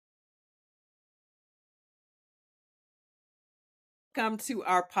Welcome to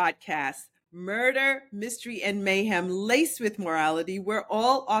our podcast, Murder, Mystery, and Mayhem Laced with Morality, where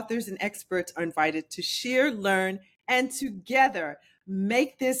all authors and experts are invited to share, learn, and together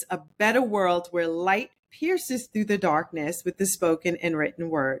make this a better world where light pierces through the darkness with the spoken and written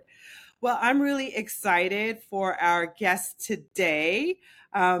word. Well, I'm really excited for our guest today.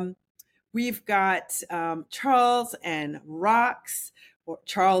 We've got Charles and Rox, or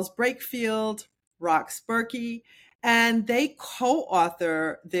Charles Breakfield, Rox Burkey, and they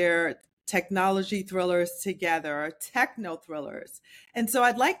co-author their technology thrillers together, techno thrillers. And so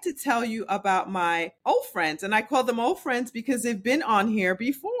I'd like to tell you about my old friends, and I call them old friends because they've been on here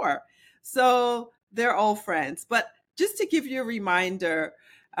before. So they're old friends. But just to give you a reminder,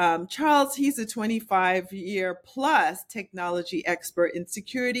 Charles, he's a 25-year plus technology expert in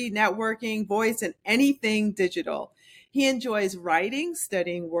security, networking, voice, and anything digital. He enjoys writing,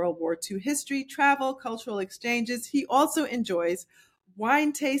 studying World War II history, travel, cultural exchanges. He also enjoys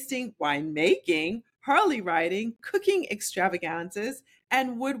wine tasting, wine making, Harley riding, cooking extravaganzas,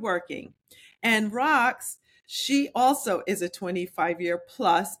 and woodworking. And Rox, she also is a 25-year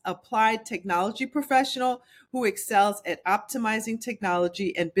plus applied technology professional who excels at optimizing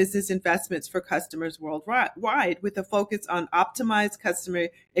technology and business investments for customers worldwide with a focus on optimized customer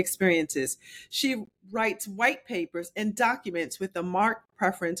experiences. She writes white papers and documents with a marked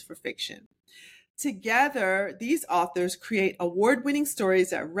preference for fiction. Together, these authors create award-winning stories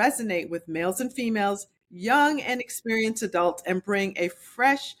that resonate with males and females, young and experienced adults, and bring a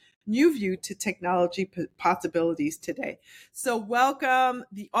fresh new view to technology possibilities today. So welcome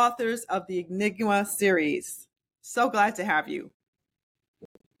the authors of the Enigma series. So glad to have you.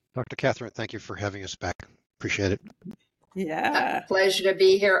 Dr. Catherine, thank you for having us back. Appreciate it. Yeah. Pleasure to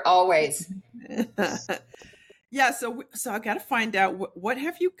be here always. Yeah, so I got to find out what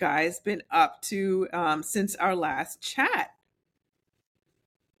have you guys been up to since our last chat?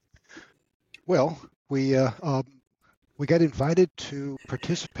 Well, we got invited to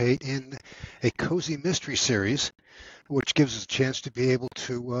participate in a cozy mystery series, which gives us a chance to be able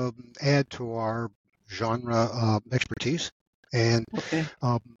to add to our genre expertise. And Okay.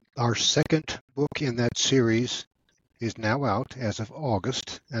 Our second book in that series is now out as of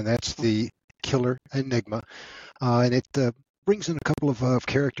August, and that's The Killer Enigma. And it brings in a couple of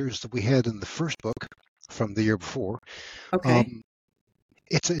characters that we had in the first book from the year before. Okay.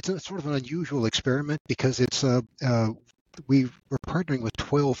 It's a sort of an unusual experiment because we're partnering with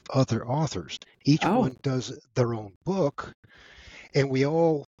 12 other authors. Each one does their own book, and we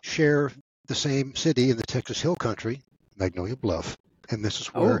all share the same city in the Texas Hill Country, Magnolia Bluff. And this is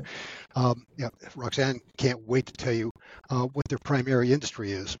where Roxanne can't wait to tell you what their primary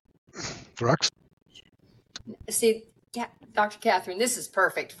industry is. Rox? See, Dr. Catherine, this is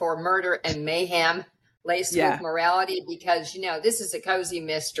perfect for murder and mayhem laced with morality because, this is a cozy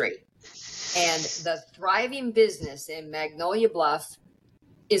mystery. And the thriving business in Magnolia Bluff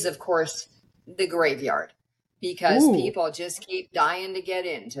is, of course, the graveyard because people just keep dying to get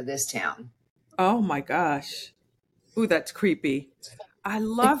into this town. Oh, my gosh. Ooh, that's creepy. I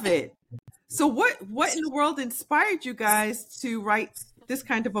love it. So what in the world inspired you guys to write this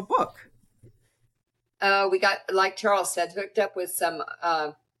kind of a book? We got, like Charles said, hooked up with some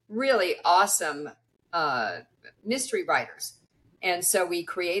really awesome mystery writers. And so we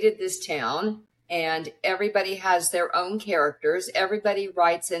created this town, and everybody has their own characters. Everybody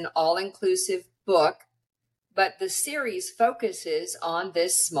writes an all-inclusive book, but the series focuses on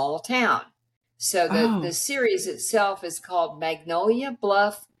this small town. So the series itself is called Magnolia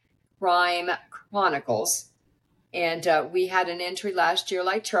Bluff Crime Chronicles. And we had an entry last year,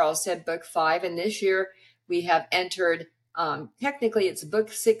 like Charles said, book 5. And this year we have entered, technically it's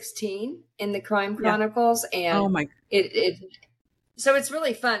book 16 in the Crime Chronicles. And so it's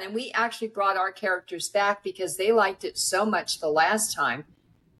really fun. And we actually brought our characters back because they liked it so much the last time.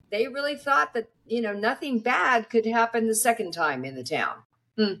 They really thought that, nothing bad could happen the second time in the town.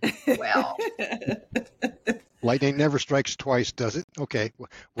 Well, lightning never strikes twice, does it? Okay.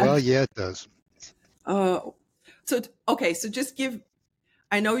 Well, yeah, it does. So just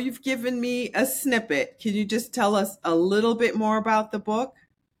I know you've given me a snippet. Can you just tell us a little bit more about the book?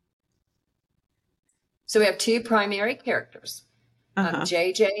 So we have two primary characters,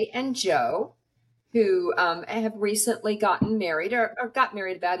 JJ and Joe, who have recently gotten married or got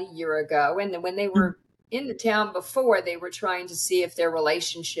married about a year ago. And then when they were in the town before, they were trying to see if their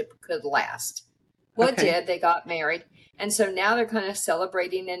relationship could last. Well, it did. They got married. And so now they're kind of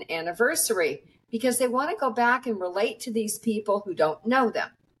celebrating an anniversary because they want to go back and relate to these people who don't know them.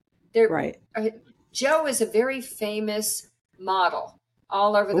 Joe is a very famous model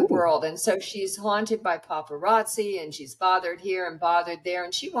all over the Ooh. world. And so she's haunted by paparazzi, and she's bothered here and bothered there.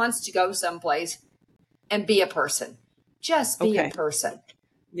 And she wants to go someplace and be a person, just be a Okay. person,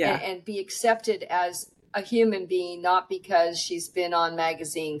 Yeah. and be accepted as a human being, not because she's been on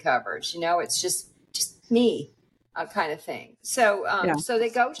magazine covers. It's just me, kind of thing. So, Yeah. so they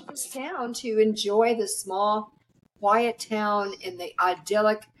go to this town to enjoy the small, quiet town in the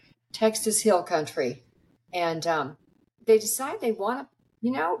idyllic Texas Hill Country, and they decide they want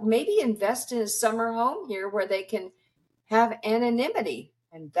to, maybe invest in a summer home here where they can have anonymity,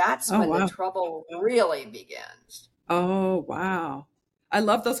 and that's Oh, when the wow. trouble really begins. Oh, wow. I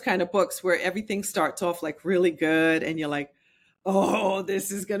love those kind of books where everything starts off like really good and you're like, oh,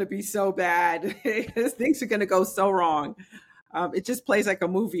 this is going to be so bad. Things are going to go so wrong. It just plays like a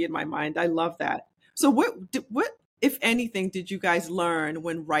movie in my mind. I love that. So what, if anything, did you guys learn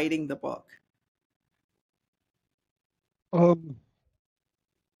when writing the book? Um,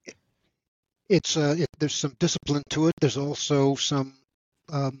 there's some discipline to it. There's also some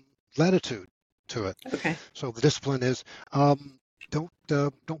latitude to it. Okay. So the discipline is don't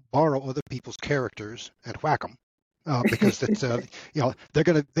borrow other people's characters and whack them. Because that's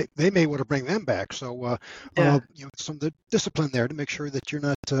they may want to bring them back. So Yeah. some of the discipline there to make sure that you're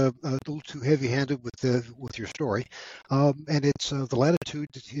not a little too heavy-handed with your story, and it's the latitude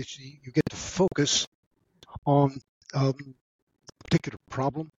you get to focus on the particular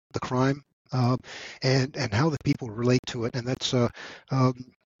problem, the crime, and how the people relate to it, and that's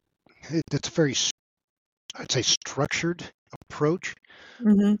it's a very, I'd say, structured approach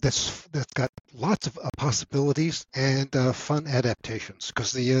Mm-hmm. that's got lots of possibilities and fun adaptations.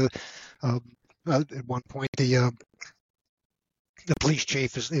 Because at one point the police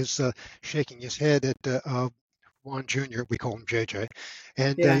chief is shaking his head at Juan Jr. We call him JJ,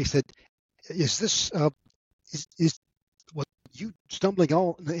 and Yeah. he said, "Is this is what you stumbling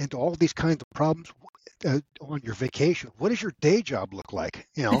all into all these kinds of problems on your vacation? What does your day job look like?"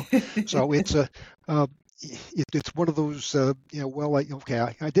 So it's a it's one of those, I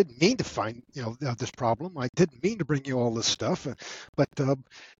didn't mean to find, this problem. I didn't mean to bring you all this stuff, but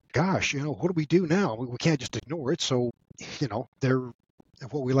gosh, what do we do now? We can't just ignore it. So, they're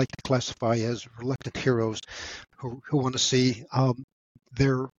what we like to classify as reluctant heroes who want to see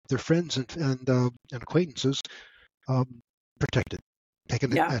their friends and acquaintances protected,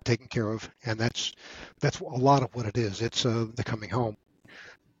 Yeah. taken care of, and that's a lot of what it is. It's the coming home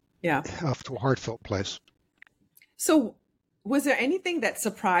Yeah. to a heartfelt place. So was there anything that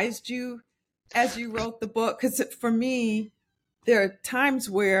surprised you as you wrote the book? Because for me, there are times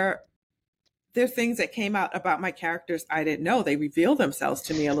where there are things that came out about my characters I didn't know. They reveal themselves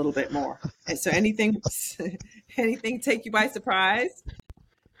to me a little bit more. And so anything take you by surprise?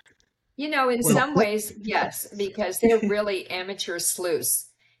 In some ways, yes, because they're really amateur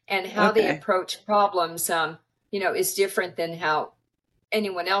sleuths, and how they Okay. approach problems, is different than how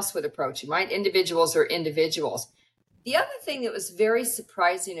anyone else would approach them, right? Individuals are individuals. The other thing that was very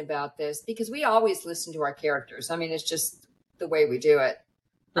surprising about this, because we always listen to our characters, I mean, it's just the way we do it,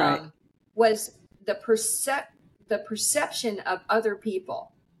 Right. was the perception of other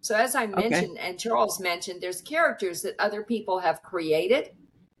people. So as I mentioned, and Charles mentioned, there's characters that other people have created.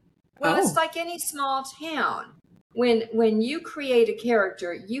 Well, it's like any small town. When you create a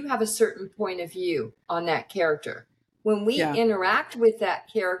character, you have a certain point of view on that character. When we interact with that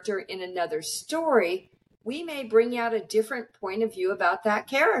character in another story, we may bring out a different point of view about that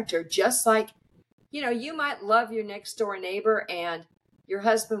character. Just like, you might love your next door neighbor and your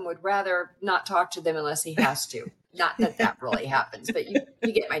husband would rather not talk to them unless he has to. Not that really happens, but you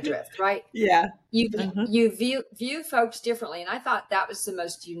get my drift, right? Yeah. You view folks differently. And I thought that was the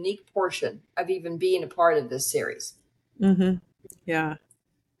most unique portion of even being a part of this series. Mm-hmm. Yeah.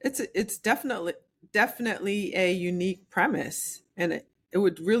 It's definitely a unique premise, and it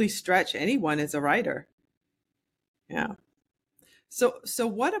would really stretch anyone as a writer. Yeah. So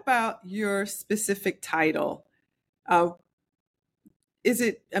what about your specific title? Tell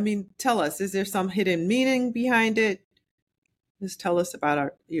us, is there some hidden meaning behind it? Just tell us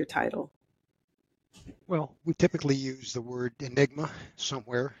about your title. Well, we typically use the word enigma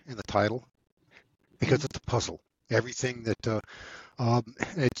somewhere in the title because it's a puzzle. Everything that I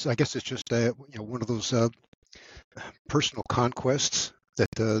guess it's just one of those personal conquests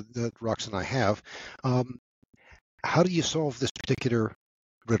that Rox and I have. How do you solve this particular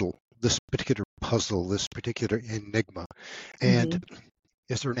riddle, this particular puzzle, this particular enigma? And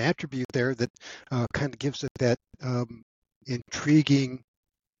is there an attribute there that kind of gives it that intriguing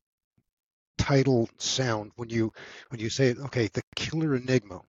title sound when you say, okay, the killer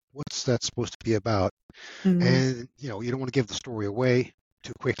enigma, what's that supposed to be about? And you don't want to give the story away,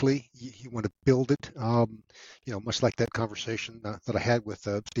 too quickly. You want to build it. Much like that conversation that I had with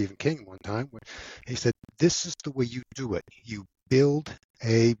Stephen King one time, when he said, "This is the way you do it. You build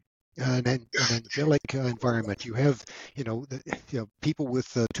an angelic environment. You have, people with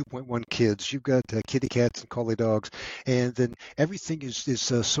 2.1 kids. You've got kitty cats and collie dogs, and then everything is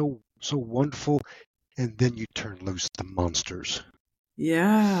so wonderful. And then you turn loose the monsters."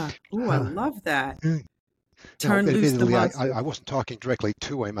 Yeah. Oh, I love that. Now, Turn loose the admittedly, monster. I wasn't talking directly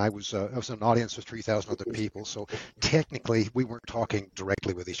to him. I was in an audience with 3,000 other people, so technically we weren't talking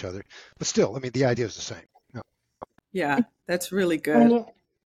directly with each other. But still, I mean, the idea is the same. No. Yeah, that's really good. And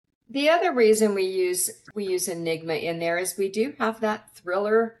the other reason we use Enigma in there is we do have that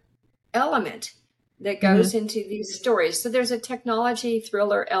thriller element that goes into these stories. So there's a technology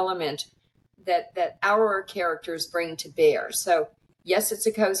thriller element that our characters bring to bear. So yes, it's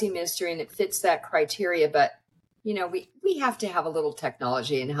a cozy mystery and it fits that criteria, but we have to have a little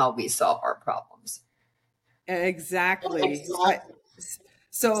technology in how we solve our problems. Exactly.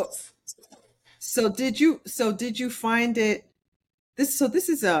 So did you find it this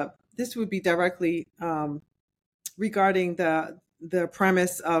would be directly regarding the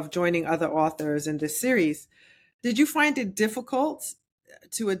premise of joining other authors in this series. Did you find it difficult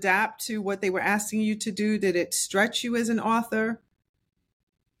to adapt to what they were asking you to do? Did it stretch you as an author?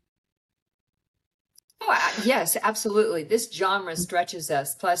 Oh, yes, absolutely. This genre stretches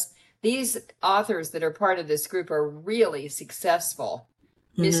us. Plus, these authors that are part of this group are really successful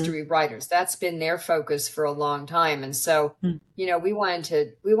mystery writers. That's been their focus for a long time. And so, we wanted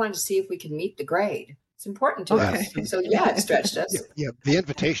to see if we could meet the grade. It's important to us. So yeah, it stretched us. Yeah. The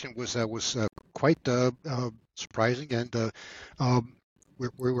invitation was quite surprising, and we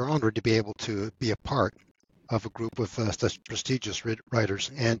were honored to be able to be a part of a group of such prestigious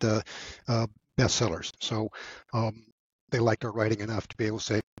writers and bestsellers. So they liked our writing enough to be able to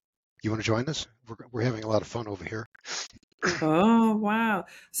say, "You want to join us? We're having a lot of fun over here." Oh, wow.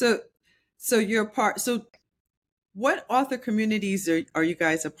 So you're part. So what author communities are you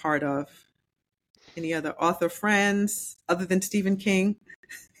guys a part of? Any other author friends other than Stephen King?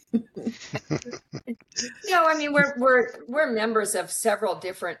 I mean, we're members of several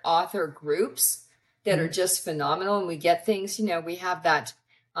different author groups that are just phenomenal, and we get things. We have that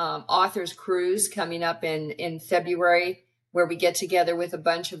authors cruise coming up in February, where we get together with a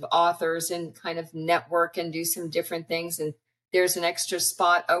bunch of authors and kind of network and do some different things. And there's an extra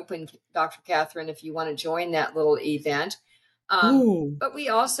spot open, Dr. Catherine, if you want to join that little event. But we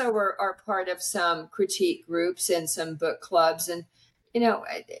also are part of some critique groups and some book clubs. And,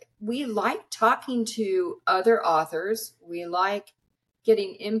 we like talking to other authors. We like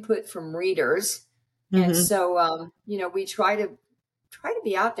getting input from readers. And so, we try to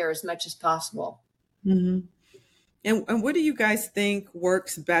be out there as much as possible. And what do you guys think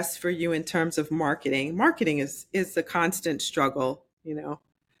works best for you in terms of marketing? Marketing is a constant struggle,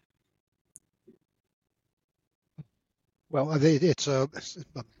 Well, it's a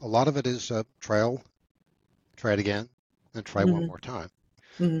lot of it is try it again, and try one more time.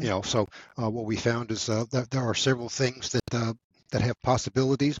 So what we found is that there are several things that have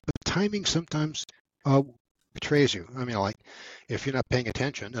possibilities, but timing sometimes betrays you. I mean, like if you're not paying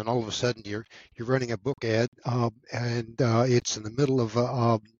attention, and all of a sudden you're running a book ad, and it's in the middle of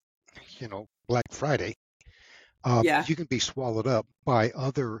Black Friday, you can be swallowed up by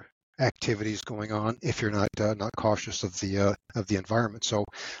other activities going on if you're not cautious of the environment. So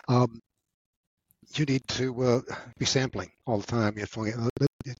you need to be sampling all the time. You have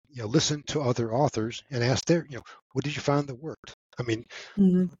to listen to other authors and ask what did you find that worked? I mean,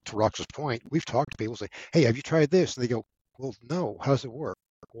 to Rox's point, we've talked to people say, "Hey, have you tried this?" And they go, "Well, no. How does it work?"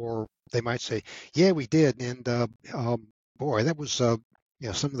 Or they might say, "Yeah, we did, and boy, that was some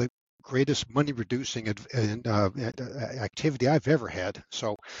of the greatest money-reducing activity I've ever had."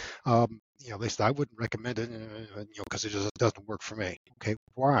 So, they said, "I wouldn't recommend it, because it just doesn't work for me." Okay,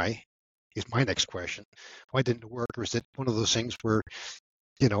 why? Is my next question. Why didn't it work? Or is it one of those things where,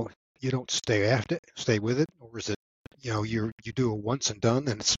 you don't stay with it? Or is it, you do it once and done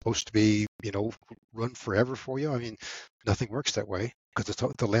and it's supposed to be, run forever for you? I mean, nothing works that way because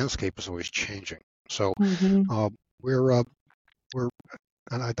the landscape is always changing. So we're,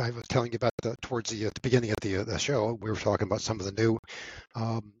 and I was telling you about towards the beginning of the show, we were talking about some of the new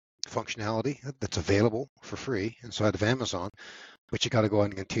functionality that's available for free inside of Amazon, but you got to go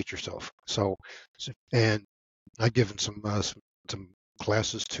in and teach yourself. So and I've given some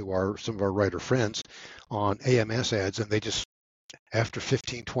classes to some of our writer friends on AMS ads, and they just, after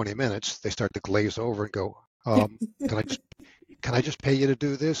 15, 20 minutes, they start to glaze over and go, can I just pay you to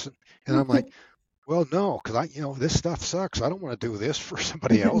do this? And I'm like, Well, no, because this stuff sucks. I don't want to do this for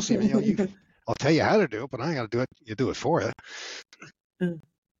somebody else. Even, I'll tell you how to do it, but I ain't got to do it. You do it for you.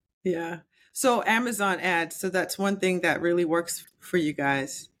 Yeah. So Amazon ads, so that's one thing that really works for you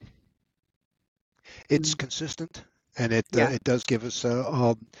guys. It's consistent, and it Yeah. it does give us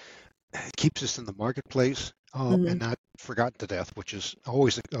it keeps us in the marketplace and not forgotten to death, which is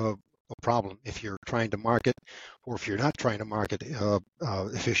always a problem if you're trying to market, or if you're not trying to market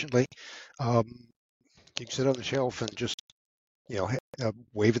efficiently. You can sit on the shelf and just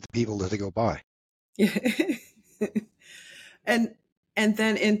wave at the people as they go by. Yeah. and and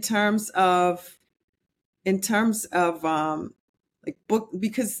then in terms of like book,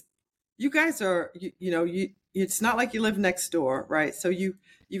 because you guys are you it's not like you live next door, right? So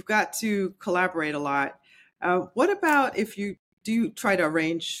you've got to collaborate a lot. What about if you try to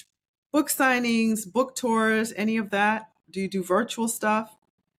arrange book signings, book tours, any of that? Do you do virtual stuff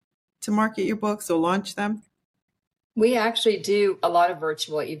to market your books or launch them? We actually do a lot of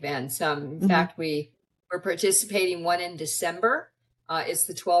virtual events. In fact, we're participating one in December. It's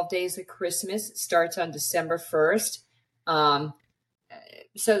the 12 Days of Christmas. It starts on December 1st.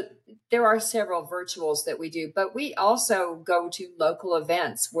 So there are several virtuals that we do, but we also go to local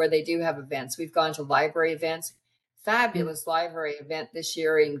events where they do have events. We've gone to library events, fabulous library event this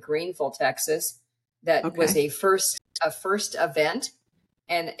year in Greenville, Texas. That was a first event,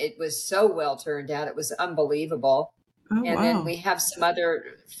 and it was so well turned out. It was unbelievable. Oh, and wow. then we have some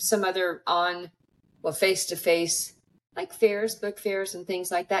other face-to-face, like fairs, book fairs and things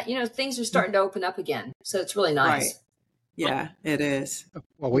like that. Things are starting to open up again. So it's really nice. Right. Yeah, it is.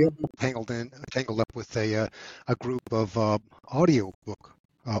 Well, we tangled up with a group of audiobook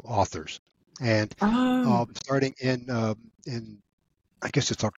authors, and starting in I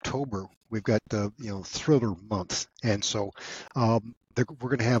guess it's October, we've got Thriller Month, and so we're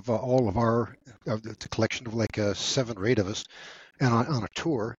going to have all of our the collection of like 7 or 8 of us, and on a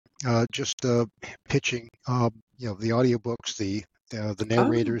tour, just pitching the audiobooks, the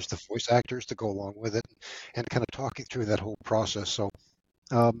narrators, the voice actors to go along with it, and kind of talking through that whole process. So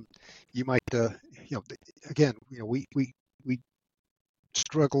you might again, we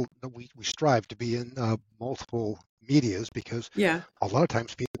struggle, we strive to be in multiple medias, because a lot of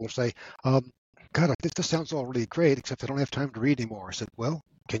times people will say, God, this sounds all really great, except I don't have time to read anymore. I said, well,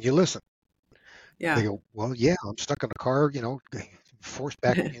 can you listen? Yeah. They go, well, yeah, I'm stuck in a car, forced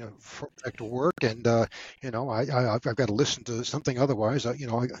back, back to work, and I've got to listen to something, otherwise,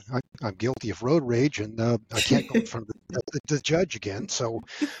 I'm guilty of road rage, and I can't go in front of the judge again. So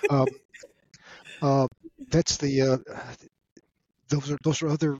that's those are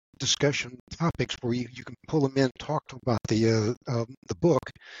other discussion topics where you can pull them in, talk about the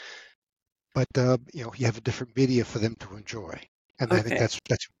book, but you have a different media for them to enjoy, and I think that's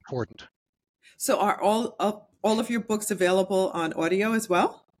important. So are all of your books available on audio as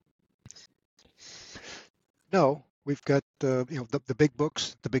well? No, we've got the big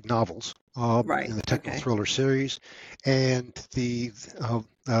books, the big novels, in the techno thriller series, and the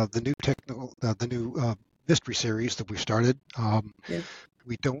new mystery series that we started.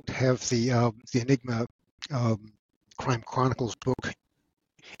 We don't have the Enigma Crime Chronicles book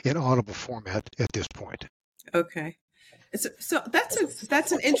in Audible format at this point. Okay, so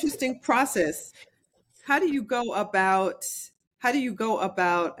that's an interesting process. How do you go about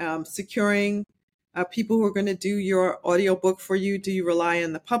securing people who are going to do your audiobook for you? Do you rely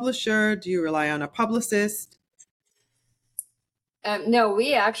on the publisher? Do you rely on a publicist? No,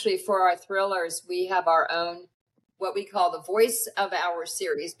 we actually, for our thrillers, we have our own, what we call the voice of our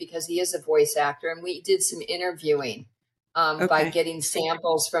series, because he is a voice actor. And we did some interviewing by getting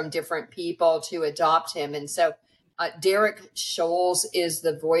samples from different people to adopt him. And so Derek Scholes is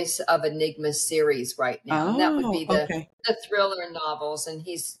the voice of Enigma series right now. And that would be the thriller novels. And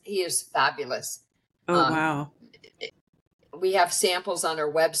he is fabulous. Wow. We have samples on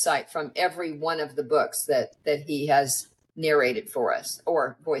our website from every one of the books that he has narrated for us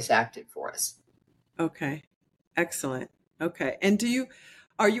or voice acted for us. Okay. Excellent. Okay. And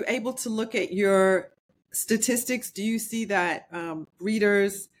are you able to look at your statistics? Do you see that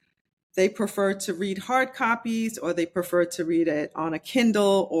readers, they prefer to read hard copies, or they prefer to read it on a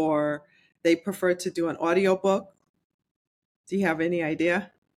Kindle, or they prefer to do an audiobook? Do you have any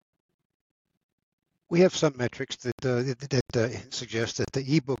idea? We have some metrics that suggest that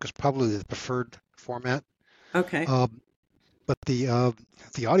the ebook is probably the preferred format. Okay. But the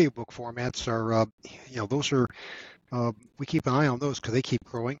audiobook formats are, those are, we keep an eye on those because they keep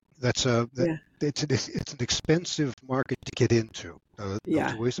growing. It's an expensive market to get into. No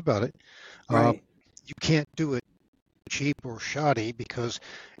two ways about it. Right. You can't do it cheap or shoddy, because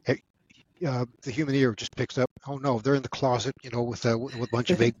the human ear just picks up, oh no, they're in the closet, with a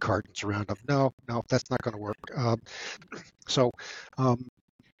bunch of egg cartons around them. No, that's not going to work. So a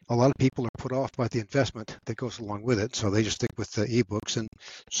lot of people are put off by the investment that goes along with it, so they just stick with the ebooks. And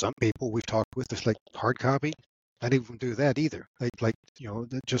some people we've talked with, it's like hard copy. I didn't even do that either.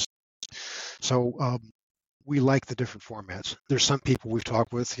 Just so we like the different formats. There's some people we've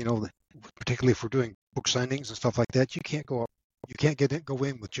talked with, particularly if we're doing book signings and stuff like that. You can't go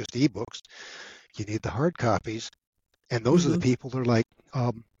in with just ebooks. You need the hard copies, and those are the people that are like,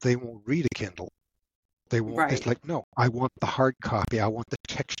 they won't read a Kindle. They won't. Right. It's like, no, I want the hard copy. I want the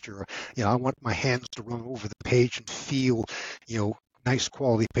texture. I want my hands to run over the page and feel, nice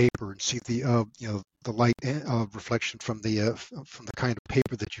quality paper, and see the the light reflection from the kind of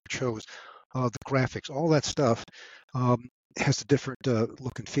paper that you chose, the graphics, all that stuff has a different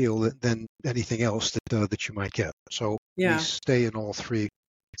look and feel than anything else that you might get. So we stay in all three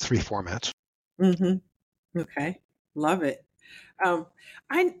formats. Okay, love it.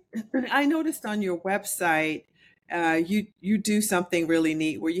 I noticed on your website you do something really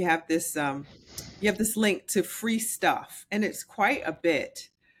neat where you have this link to free stuff, and it's quite a bit.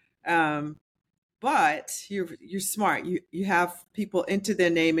 But you're smart. You have people enter their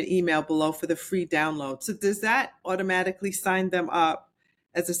name and email below for the free download. So does that automatically sign them up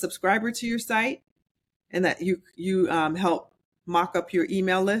as a subscriber to your site, and that you help mock up your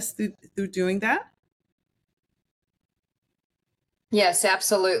email list through doing that? Yes,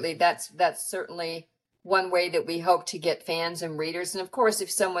 absolutely. That's certainly one way that we hope to get fans and readers. And of course, if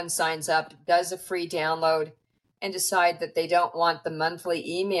someone signs up, does a free download, and decide that they don't want the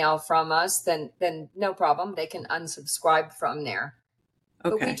monthly email from us, then no problem. They can unsubscribe from there.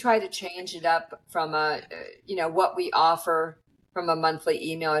 Okay. But we try to change it up from what we offer from a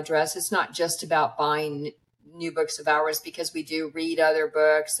monthly email address. It's not just about buying new books of ours, because we do read other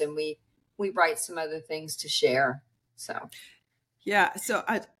books, and we write some other things to share. So. Yeah, so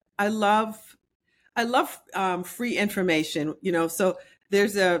I love free information. So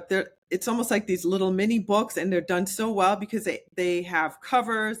it's almost like these little mini books, and they're done so well because they have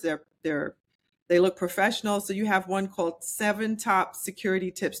covers. They look professional. So you have one called 7 Top Security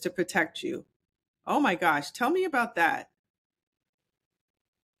Tips to Protect You. Oh my gosh, tell me about that.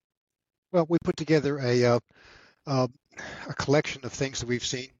 Well, we put together a collection of things that we've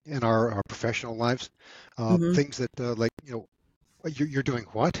seen in our professional lives, things that you're doing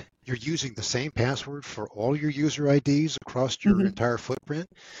what? You're using the same password for all your user IDs across your entire footprint.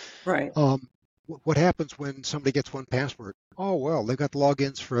 Right. What happens when somebody gets one password? Oh, well, they've got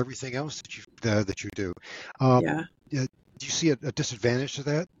logins for everything else that you do. Do you see a disadvantage to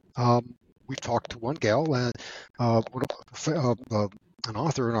that? We've talked to one gal, an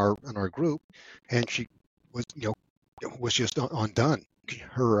author in our group, and she was just undone.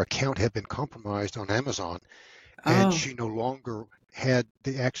 Her account had been compromised on Amazon, and she no longer had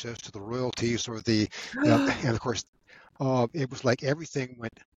the access to the royalties or and of course, it was like everything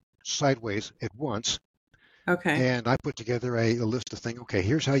went sideways at once. Okay. And I put together a list of things. Okay,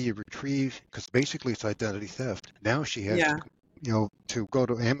 here's how you retrieve, because basically it's identity theft. Now she has to go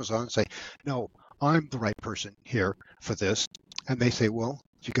to Amazon and say, no, I'm the right person here for this. And they say, well,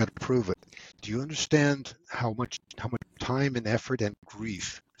 you got to prove it. Do you understand how much time and effort and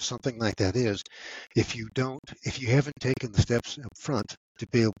grief something like that is if you haven't taken the steps up front to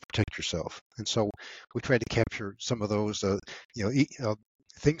be able to protect yourself? And so we try to capture some of those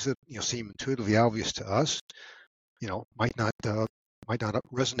things that seem intuitively obvious to us, might not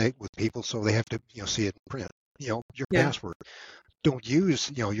resonate with people, so they have to see it in print. Your password. Don't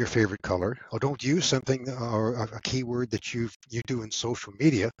use your favorite color, or don't use something or a keyword that you do in social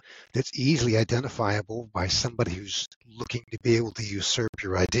media that's easily identifiable by somebody who's looking to be able to usurp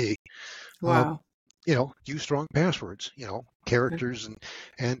your ID. Wow. Use strong passwords. Characters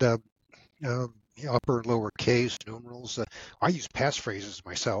and upper and lower case, numerals. I use passphrases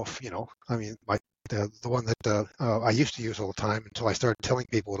myself. I mean, the one that I used to use all the time until I started telling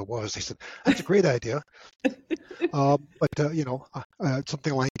people what it was. They said, "That's a great idea." But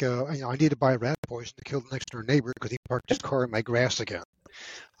something like, I need to buy rat poison to kill the next door neighbor because he parked his car in my grass again.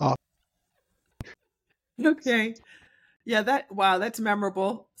 Okay. Yeah, that's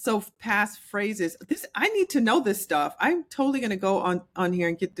memorable. So pass phrases. I need to know this stuff. I'm totally going to go on here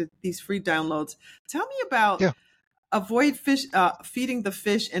and get these free downloads. Tell me about avoid feeding the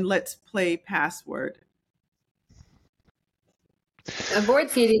fish and let's play password.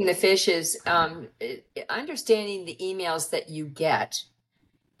 Avoid feeding the fish is understanding the emails that you get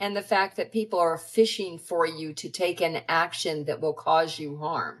and the fact that people are fishing for you to take an action that will cause you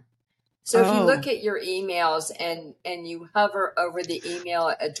harm. So if you look at your emails and you hover over the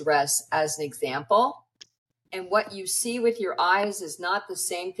email address as an example, and what you see with your eyes is not the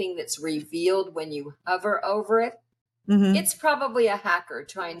same thing that's revealed when you hover over it, it's probably a hacker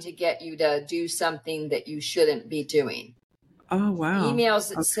trying to get you to do something that you shouldn't be doing. Oh, wow.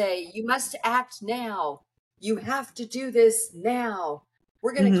 Emails that say, you must act now. You have to do this now.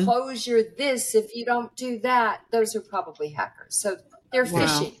 We're going to close your this if you don't do that. Those are probably hackers. So they're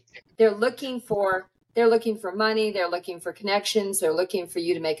phishing. They're looking for money. They're looking for connections. They're looking for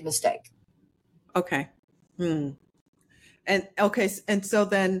you to make a mistake. Okay. And and so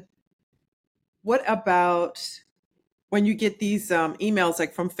then what about when you get these emails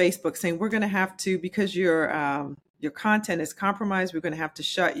like from Facebook saying we're going to have to, because your content is compromised, we're going to have to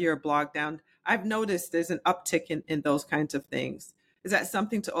shut your blog down. I've noticed there's an uptick in those kinds of things. Is that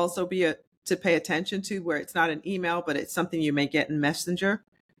something to also to pay attention to, where it's not an email, but it's something you may get in Messenger?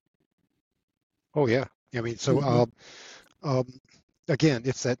 Oh yeah. I mean, so again,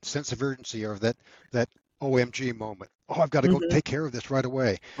 it's that sense of urgency or that OMG moment. Oh, I've got to go take care of this right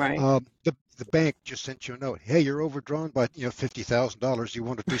away. Right. The bank just sent you a note. Hey, you're overdrawn by $50,000. You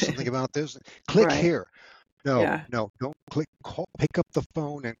want to do something about this? Click here. No, don't click. Pick up the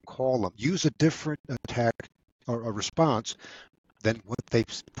phone and call them. Use a different attack or a response than what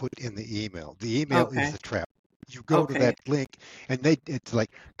they've put in the email. The email is the trap. You go to that link, and it's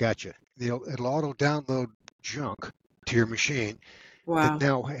like, gotcha. It'll auto download junk to your machine that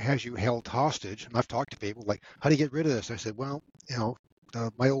now has you held hostage. And I've talked to people like, how do you get rid of this? I said, well,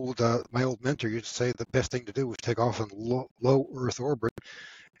 my old mentor used to say the best thing to do was take off in low Earth orbit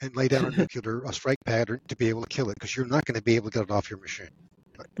and lay down a nuclear strike pattern to be able to kill it, because you're not going to be able to get it off your machine.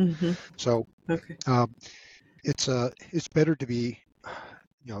 So it's better to be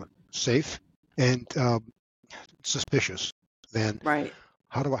safe and suspicious than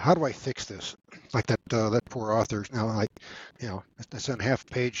how do I fix this? Like that poor author now, that's on half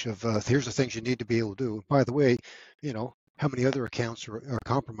page of here's the things you need to be able to do. By the way, how many other accounts are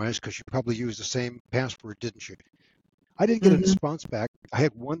compromised because you probably used the same password, didn't you? I didn't get a response back. I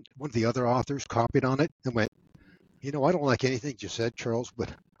had one of the other authors copied on it and went, I don't like anything you said, Charles,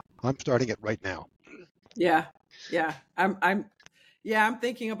 but I'm starting it right now. Yeah. I'm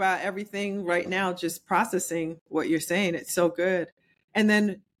thinking about everything right now, just processing what you're saying. It's so good. And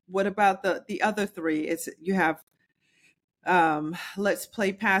then what about the other three? It's you have let's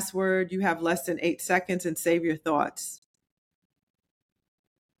play password, you have less than 8 seconds, and save your thoughts.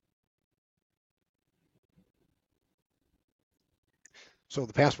 So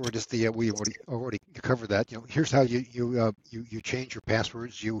the password is we already covered that. Here's how you change your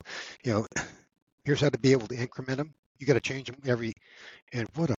passwords. Here's how to be able to increment them. You got to change them and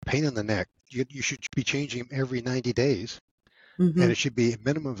what a pain in the neck. You should be changing them every 90 days, and it should be a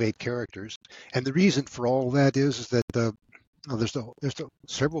minimum of 8 characters. And the reason for all that is that there's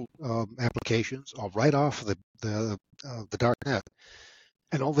several applications right off of the dark net,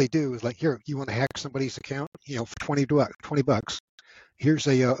 and all they do is like, here, you want to hack somebody's account, for $20. Here's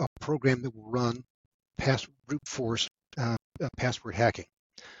a program that will run brute force password hacking.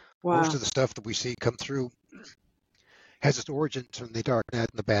 Most of the stuff that we see come through has its origins from the dark net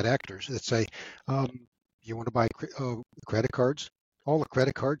and the bad actors that say, you want to buy credit cards? All the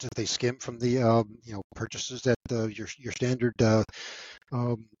credit cards that they skim from the purchases at your standard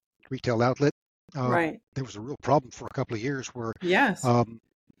retail outlet. There was a real problem for a couple of years where they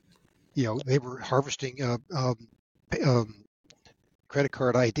were harvesting credit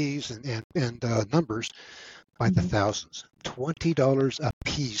card IDs and numbers by the thousands. $20 a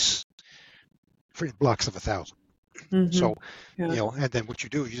piece for blocks of 1,000. So, and then what you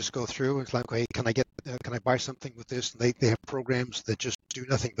do, you just go through and it's like, hey, can I buy something with this? And they have programs that just do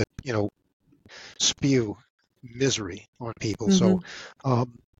nothing but, spew misery on people. So,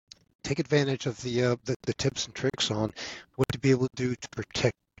 take advantage of the tips and tricks on what to be able to do to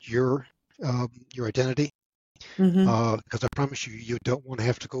protect your identity. Because I promise you don't want to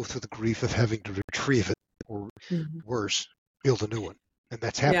have to go through the grief of having to retrieve it, or worse, build a new one. And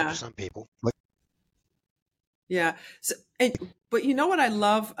that's happened to some people. So, but what I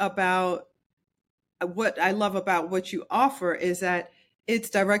love about what you offer is that it's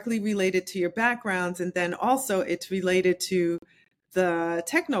directly related to your backgrounds, and then also it's related to the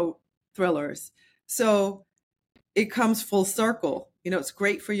techno thrillers. So it comes full circle. It's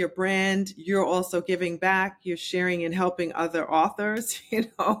great for your brand. You're also giving back. You're sharing and helping other authors,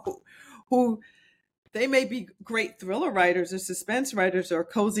 who they may be great thriller writers or suspense writers or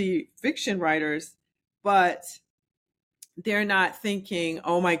cozy fiction writers, but they're not thinking,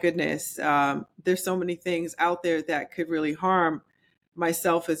 oh my goodness, there's so many things out there that could really harm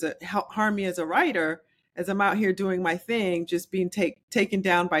myself harm me as a writer, as I'm out here doing my thing, just being taken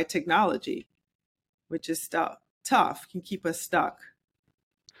down by technology, which is tough, can keep us stuck.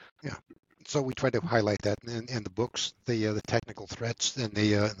 Yeah. So we try to highlight that in the books, the technical threats in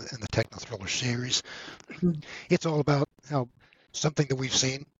the techno thriller series. Mm-hmm. It's all about how something that we've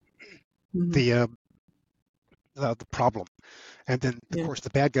seen, Mm-hmm. the problem, and then of Yeah. course the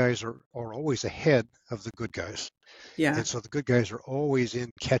bad guys are always ahead of the good guys, Yeah. and so the good guys are always in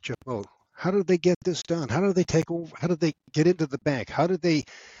catch-up mode. How did they get this done? How did they take over? How did they get into the bank? How did they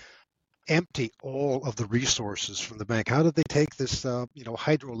empty all of the resources from the bank? How did they take this,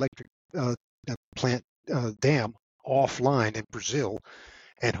 hydroelectric plant dam offline in Brazil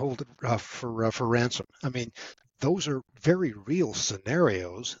and hold it for ransom? I mean, those are very real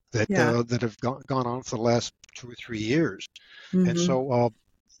scenarios that Yeah. that have gone on for the last 2 or 3 years, and Mm-hmm. so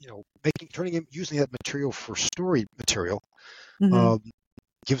using that material for story material Mm-hmm.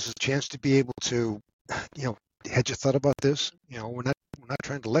 gives us a chance to be able to, had you thought about this? We're not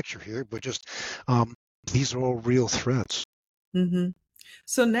trying to lecture here, but just these are all real threats. Mm-hmm.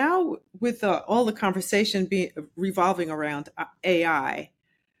 So now, with all the conversation revolving around AI,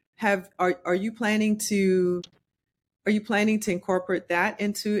 are you planning to incorporate that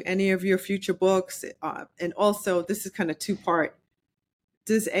into any of your future books? And also, this is kind of two-part.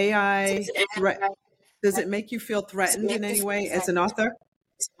 Does AI does it make you feel threatened in any way as an author?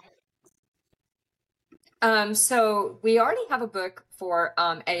 So we already have a book for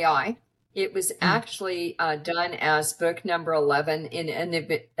AI. It was actually done as book number 11 in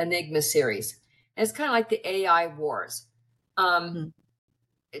Enigma series. And it's kind of like the AI wars.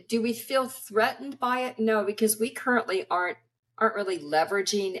 Do we feel threatened by it? No, because we currently aren't really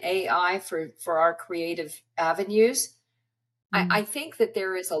leveraging AI for our creative avenues. I think that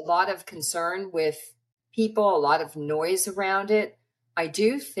there is a lot of concern with people, a lot of noise around it. I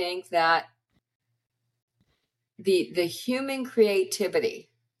do think that the human creativity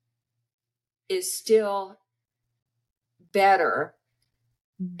is still better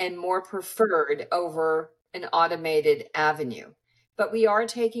and more preferred over an automated avenue. But we are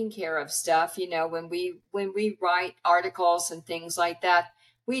taking care of stuff, when we write articles and things like that,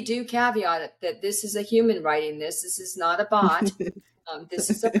 we do caveat it that this is a human writing this. This is not a bot. This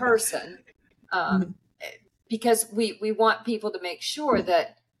is a person. Because we want people to make sure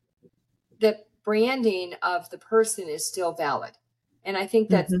that the branding of the person is still valid. And I think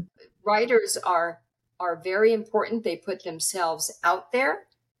that writers are very important. They put themselves out there.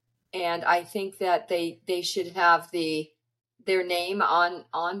 And I think that they should have their name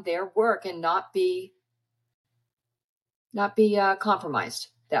on their work and not be compromised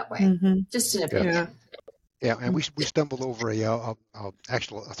that way. Just an opinion. Yeah, and we stumbled over a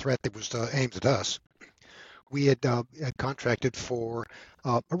threat that was aimed at us. We had contracted for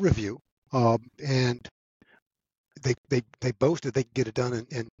a review, and they boasted they could get it done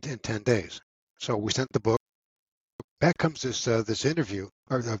in 10 days. So we sent the book. Back comes this interview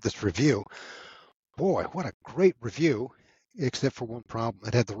or this review. Boy, what a great review! Except for one problem,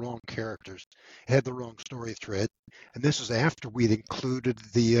 it had the wrong characters, it had the wrong story thread, and this was after we'd included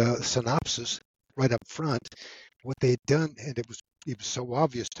the synopsis right up front. What they had done, and it was so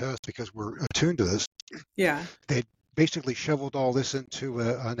obvious to us because we're attuned to this. Yeah, they basically shoveled all this into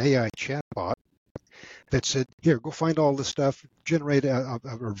an AI chatbot that said, "Here, go find all this stuff, generate a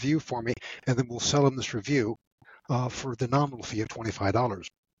review for me, and then we'll sell them this review for the nominal fee of $25."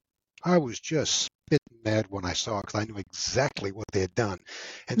 I was just spitting mad when I saw it because I knew exactly what they had done.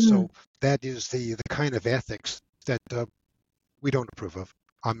 And so that is the kind of ethics that we don't approve of.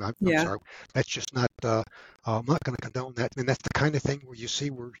 I'm sorry. That's just not, I'm not going to condone that. And that's the kind of thing where you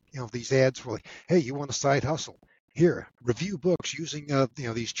see where, these ads were like, hey, you want a side hustle? Here, review books using,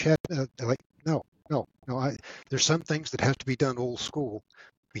 these chat, like, no. There's some things that have to be done old school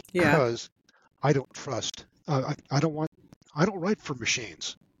because I don't trust, I don't write for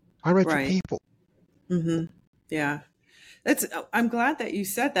machines. I write for people. Yeah. I'm glad that you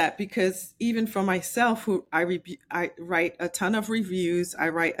said that, because even for myself, who I write a ton of reviews, I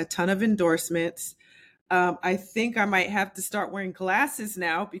write a ton of endorsements. I think I might have to start wearing glasses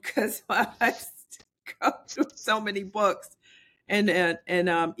now because I go through so many books and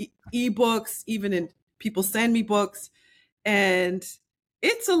ebooks, even in people send me books, and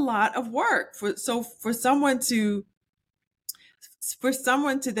it's a lot of work for someone to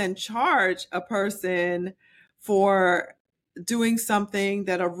then charge a person for doing something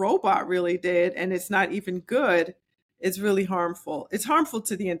that a robot really did, and it's not even good. It's really harmful. It's harmful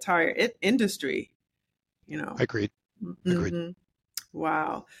to the entire industry, Agreed.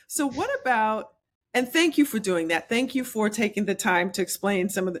 Wow. So what about And thank you for doing that. Thank you for taking the time to explain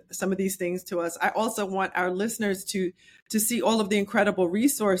some of these things to us. I also want our listeners to see all of the incredible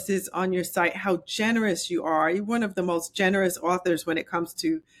resources on your site, how generous you are. You're one of the most generous authors when it comes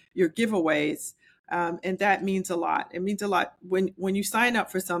to your giveaways. And that means a lot. It means a lot when you sign up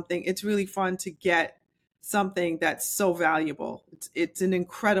for something. It's really fun to get something that's so valuable. It's an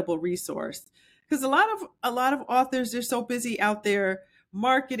incredible resource because a lot of authors, they're so busy out there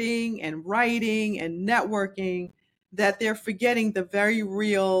marketing and writing and networking that they're forgetting the very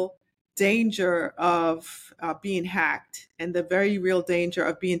real danger of being hacked and the very real danger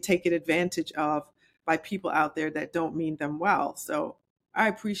of being taken advantage of by people out there that don't mean them well. So I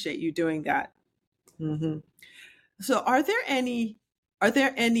appreciate you doing that. Hmm. So are there any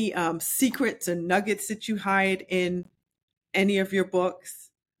secrets or nuggets that you hide in any of your books?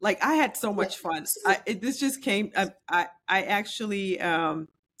 Like I had so much fun. This just came. I actually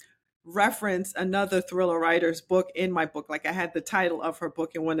reference another thriller writer's book in my book. Like I had the title of her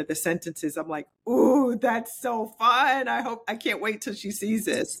book in one of the sentences. I'm like, ooh, that's so fun. I can't wait till she sees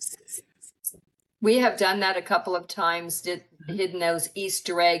this. We have done that a couple of times, hidden those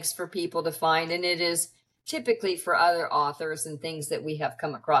Easter eggs for people to find. And it is typically for other authors and things that we have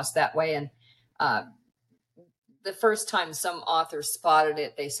come across that way. And the first time some author spotted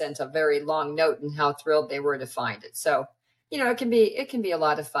it, they sent a very long note and how thrilled they were to find it. So, it can be a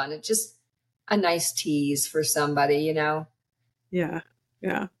lot of fun. It's just a nice tease for somebody, Yeah.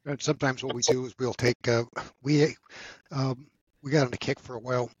 Yeah. And sometimes what we do is we'll take we got on a kick for a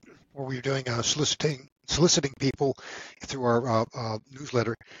while where we were doing soliciting people through our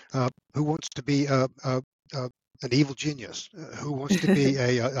newsletter who wants to be an evil genius, who wants to be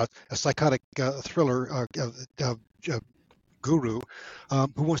a psychotic thriller guru,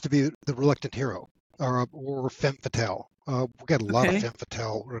 who wants to be the reluctant hero or femme fatale. We got a lot of femme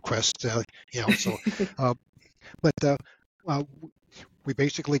fatale requests, So, but we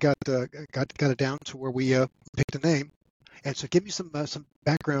basically got it down to where we picked a name. And so give me some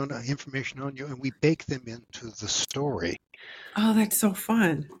background information on you, and we bake them into the story. Oh, that's so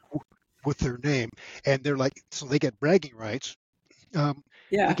fun. With their name. And they're like, so they get bragging rights.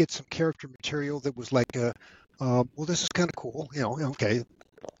 We get some character material that was like, well, this is kind of cool, okay.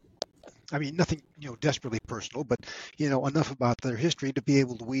 I mean, nothing, desperately personal, but, enough about their history to be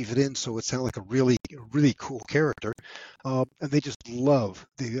able to weave it in so it sounds like a really, really cool character. And they just love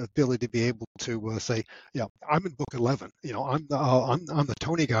the ability to be able to say, yeah, I'm in book 11. I'm the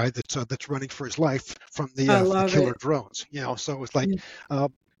Tony guy that's running for his life from the killer drones. So it's like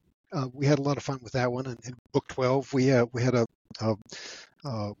we had a lot of fun with that one. And in book 12, we had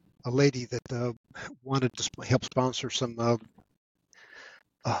a lady that wanted to help sponsor some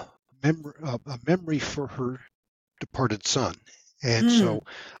a memory for her departed son, and so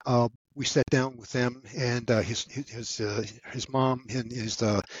we sat down with them and his mom and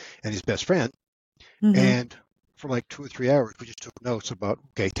his best friend, and for like 2 or 3 hours we just took notes about,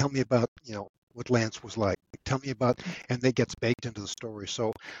 okay, tell me about what Lance was like, tell me about, and that gets baked into the story.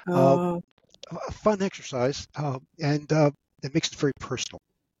 So a fun exercise, and it makes it very personal.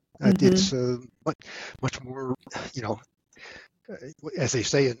 It's much more, as they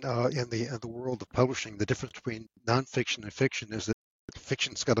say in the world of publishing, the difference between nonfiction and fiction is that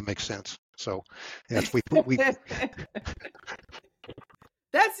fiction's got to make sense. So yes, we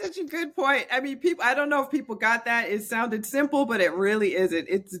That's such a good point. I mean, I don't know if people got that. It sounded simple, but it really isn't.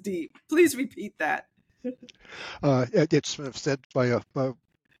 It's deep. Please repeat that. It's said by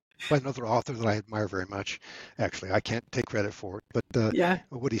another author that I admire very much. Actually, I can't take credit for it, but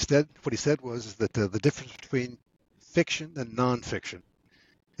what he said was that the difference between fiction and nonfiction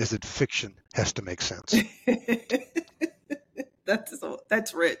is that fiction has to make sense.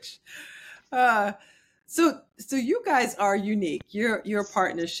 That's rich. So you guys are unique. You're a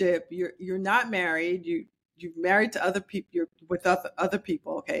partnership. You're not married. You're married to other people. You're with other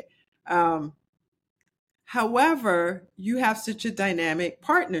people. Okay. However, you have such a dynamic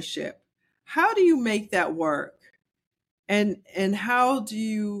partnership. How do you make that work? And how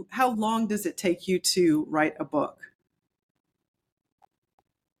long does it take you to write a book?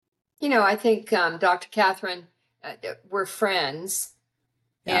 I think Dr. Catherine, we're friends.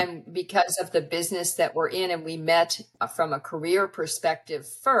 Yeah. And because of the business that we're in, and we met from a career perspective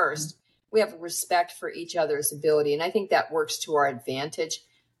first, we have respect for each other's ability. And I think that works to our advantage.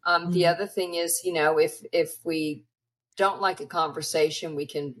 The other thing is, if we don't like a conversation, we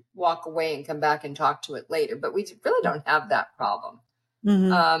can walk away and come back and talk to it later. But we really don't have that problem.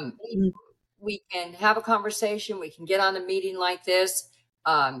 We can have a conversation. We can get on a meeting like this.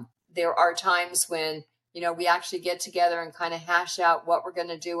 There are times when we actually get together and kind of hash out what we're going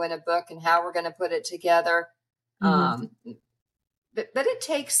to do in a book and how we're going to put it together. But it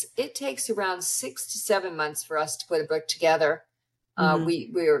takes around 6 to 7 months for us to put a book together.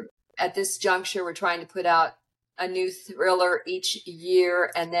 We're at this juncture, we're trying to put out a new thriller each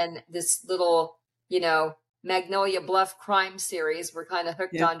year, and then this little, Magnolia Bluff crime series. We're kind of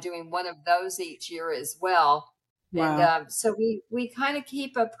hooked on doing one of those each year as well. Wow. And so we kind of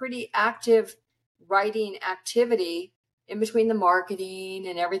keep a pretty active writing activity in between the marketing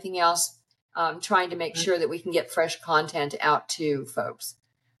and everything else, trying to make sure that we can get fresh content out to folks.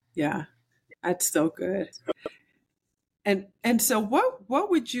 Yeah, that's so good. And so what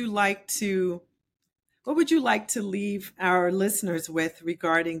would you like to leave our listeners with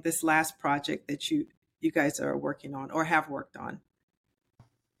regarding this last project that you guys are working on or have worked on?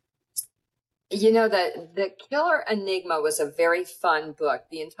 The Killer Enigma was a very fun book.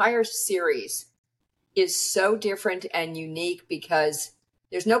 The entire series is so different and unique because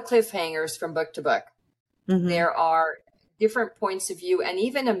there's no cliffhangers from book to book. There are different points of view and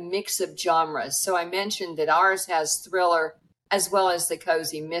even a mix of genres. So I mentioned that ours has thriller as well as the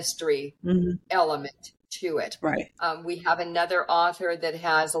cozy mystery element to it. Right. We have another author that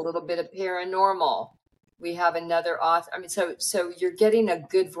has a little bit of paranormal. We have another author. I mean, so you're getting a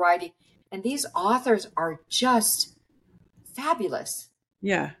good variety. And these authors are just fabulous.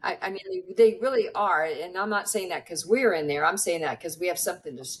 Yeah. I mean, they really are. And I'm not saying that because we're in there. I'm saying that because we have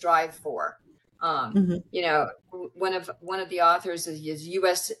something to strive for. One of the authors is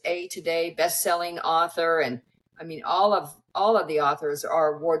USA Today best-selling author. And I mean, all of the authors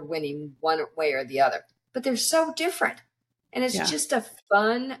are award-winning one way or the other, but they're so different. And it's just a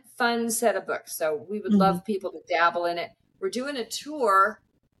fun set of books. So we would love people to dabble in it. We're doing a tour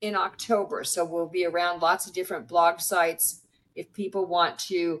in October. So we'll be around lots of different blog sites. If people want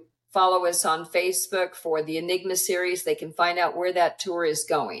to follow us on Facebook for the Enigma series, they can find out where that tour is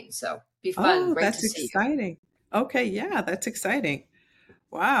going. So be fun. Great that's to see exciting. You. Okay. Yeah, that's exciting.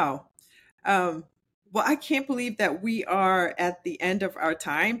 Wow. Well, I can't believe that we are at the end of our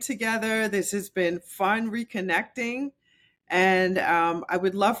time together. This has been fun reconnecting. And I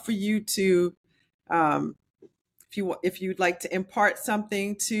would love for you to, if you'd like to impart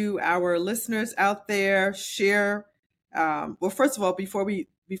something to our listeners out there, share. Well, first of all, before you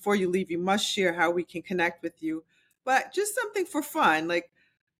leave, you must share how we can connect with you. But just something for fun, like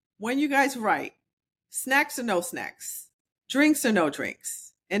when you guys write, snacks or no snacks, drinks or no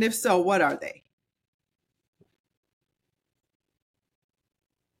drinks, and if so, what are they?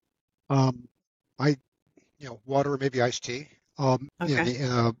 Water or maybe iced tea. Up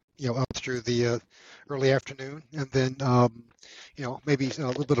through the early afternoon, and then maybe a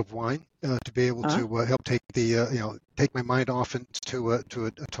little bit of wine to be able to help take take my mind off into a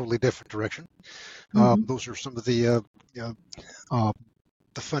totally different direction. Those are some of the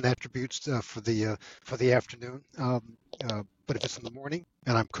fun attributes for the afternoon. But if it's in the morning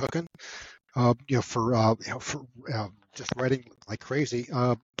and I'm cooking, for just writing like crazy,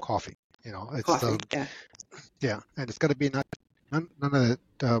 coffee. It's coffee. And it's got to be none of that.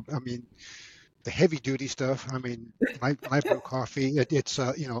 I mean, the heavy duty stuff. I mean, when I brew coffee, it's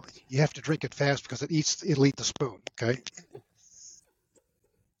you have to drink it fast because it'll eat the spoon. Okay.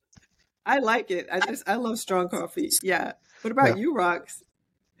 I like it. I love strong coffee. Yeah. What about you, Rox?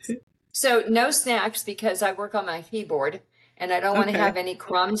 So no snacks because I work on my keyboard and I don't want to have any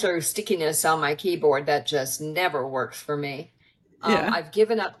crumbs or stickiness on my keyboard. That just never works for me. I've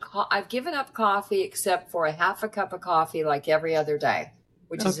given up coffee except for a half a cup of coffee like every other day,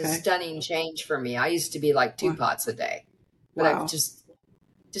 which is a stunning change for me. I used to be like 2 pots a day, but I've just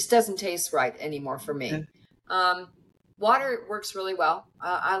doesn't taste right anymore for me. Water works really well.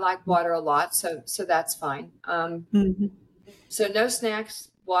 I like water a lot, so that's fine. So no snacks,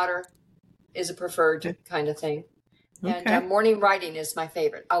 water is a preferred kind of thing. And morning writing is my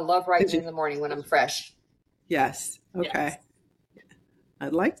favorite. I love writing in the morning when I'm fresh. Yes. Okay. Yes. I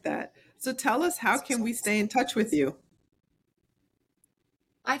like that. So tell us, how can we stay in touch with you?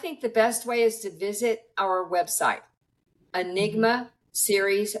 I think the best way is to visit our website,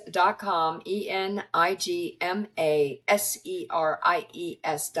 enigmaseries.com,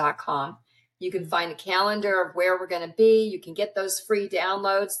 enigmaseries.com. You can find a calendar of where we're going to be. You can get those free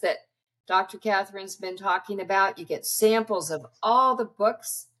downloads that Dr. Catherine's been talking about. You get samples of all the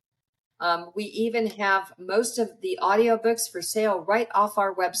books. We even have most of the audiobooks for sale right off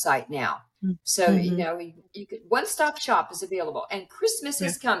our website now. So, you could, one-stop shop is available, and Christmas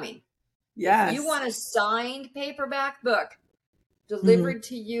is coming. Yes. If you want a signed paperback book delivered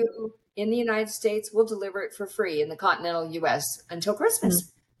to you in the United States, we'll deliver it for free in the continental U.S. until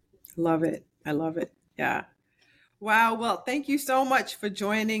Christmas. Love it. I love it. Yeah. Wow. Well, thank you so much for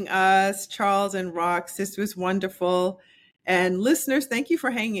joining us, Charles and Rox. This was wonderful. And listeners, thank you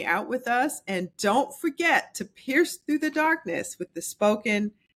for hanging out with us. And don't forget to pierce through the darkness with the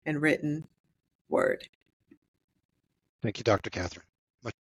spoken and written word. Thank you, Dr. Catherine.